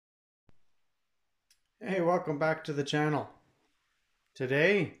Hey, welcome back to the channel.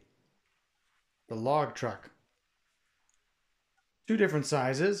 Today, the log truck. Two different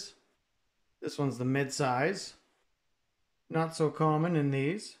sizes. This one's the mid-size. Not so common in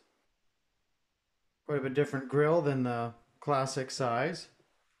these. Quite a bit different grill than the classic size.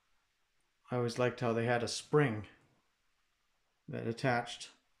 I always liked how they had a spring that attached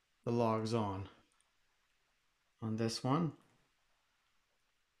the logs on. On this one,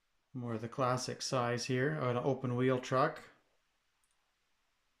 more of the classic size here, an open wheel truck.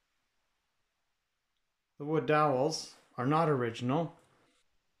 The wood dowels are not original,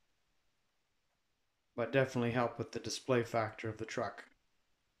 but definitely help with the display factor of the truck.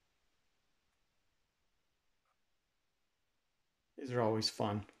 These are always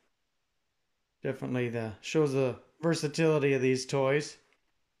fun. Definitely shows the versatility of these toys.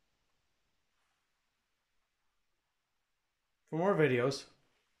 For more videos,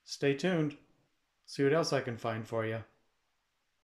 stay tuned. See what else I can find for you.